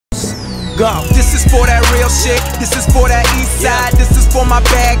Go. This is for that real shit, this is for that east side, this is for my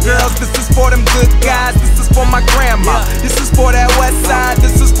bad girls, this is for them good guys, this is for my grandma, this is for that west side,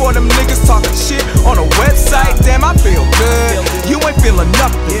 this is for them niggas talking shit on a website. Damn, I feel good, you ain't feeling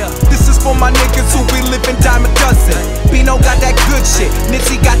nothing. This is for my niggas who be living dime a dozen. Bino got that good shit,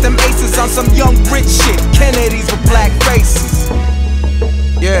 Nipsey got them aces on some young rich shit. Kennedy's with black faces,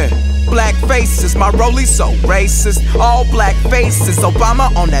 yeah. Black faces, my rollie so racist. All black faces,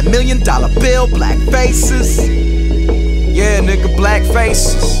 Obama on that $1 million bill. Black faces, yeah, nigga, black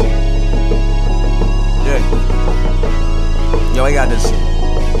faces. Yeah. Yo, I got this.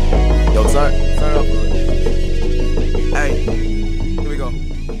 Yo, turn it up a little.